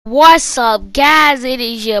What's up, guys? It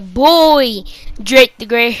is your boy Drake the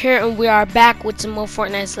Great here, and we are back with some more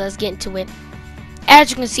Fortnite. So let's get into it. As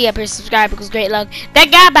you can see up here, subscribe because great luck. That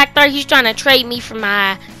guy back there, he's trying to trade me for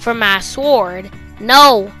my sword.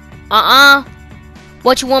 No,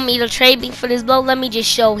 What, you want me to trade me for this blow? Let me just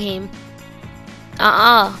show him.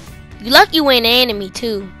 You lucky you ain't an enemy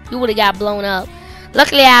too. You would have got blown up.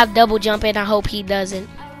 Luckily, I have double jump, and I hope he doesn't.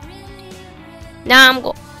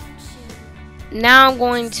 Now I'm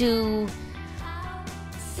going to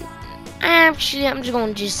actually, I'm just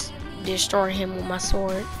going to destroy him with my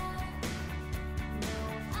sword.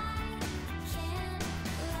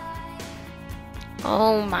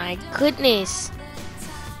 Oh my goodness.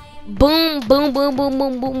 Boom, boom, boom, boom,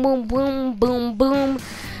 boom, boom, boom, boom, boom, boom.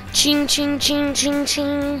 Ching, ching, ching, ching,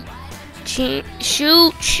 ching. Ching.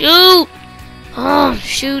 Shoot, shoot. Oh,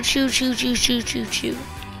 shoot, shoot, shoot, shoot, shoot, shoot, shoot.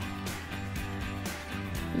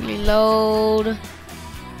 Reload.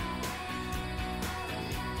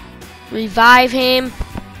 Revive him.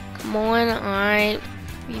 Come on, alright.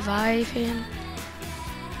 Revive him.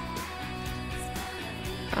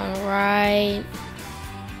 Alright.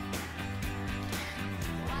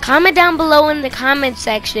 Comment down below in the comment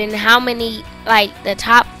section how many, like, the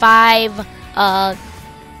top five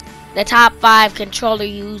controller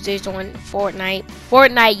users on Fortnite.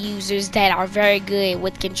 Fortnite users that are very good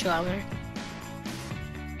with controller.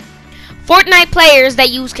 Fortnite players that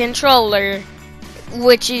use controller,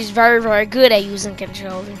 which is very, very good at using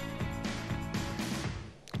controller.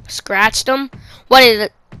 Scratched them. What is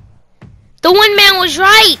it? The one man was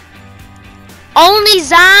right. Only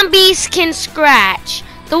zombies can scratch.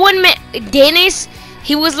 The one man, Dennis,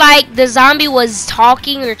 he was like the zombie was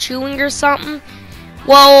talking or chewing or something.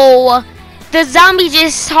 Well, the zombie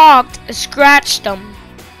just talked, scratched them.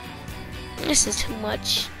 This is too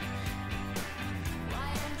much.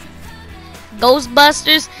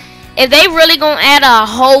 Ghostbusters, if they really gonna add a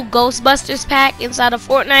whole Ghostbusters pack inside of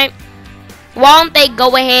Fortnite, why don't they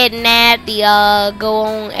go ahead and add the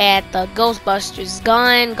the Ghostbusters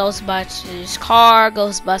gun, Ghostbusters car,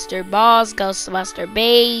 Ghostbuster boss, Ghostbuster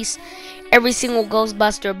base, every single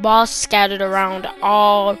Ghostbuster boss scattered around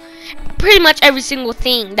pretty much every single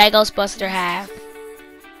thing that Ghostbuster have.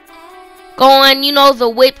 Go on, you know, the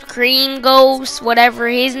whipped cream ghost, whatever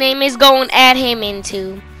his name is, go and add him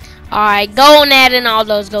into. Alright, go and add in all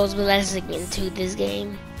those goals, but let's get into this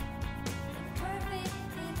game.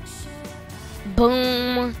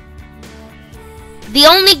 Boom. The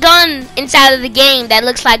only gun inside of the game that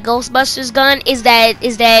looks like Ghostbusters gun is that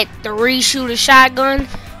 3-shooter shotgun,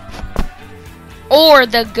 or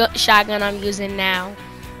the shotgun I'm using now,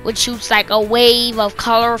 which shoots like a wave of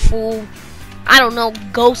colorful, I don't know,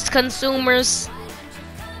 ghost consumers.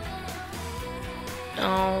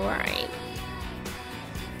 Alright.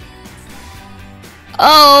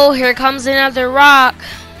 Oh, here comes another rock.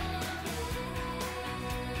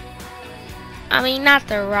 I mean, not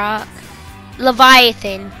the rock.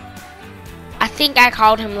 Leviathan. I think I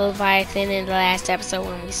called him Leviathan in the last episode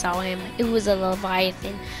when we saw him. It was a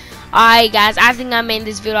Leviathan. Alright, guys. I think I'm in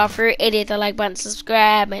this video off here. Hit the like button,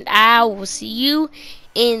 subscribe, and I will see you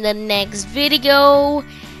in the next video.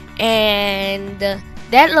 And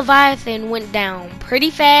that Leviathan went down pretty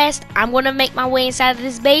fast. I'm going to make my way inside of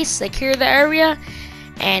this base, secure the area,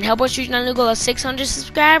 and help us reach our new goal of 600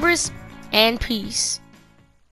 subscribers. And peace.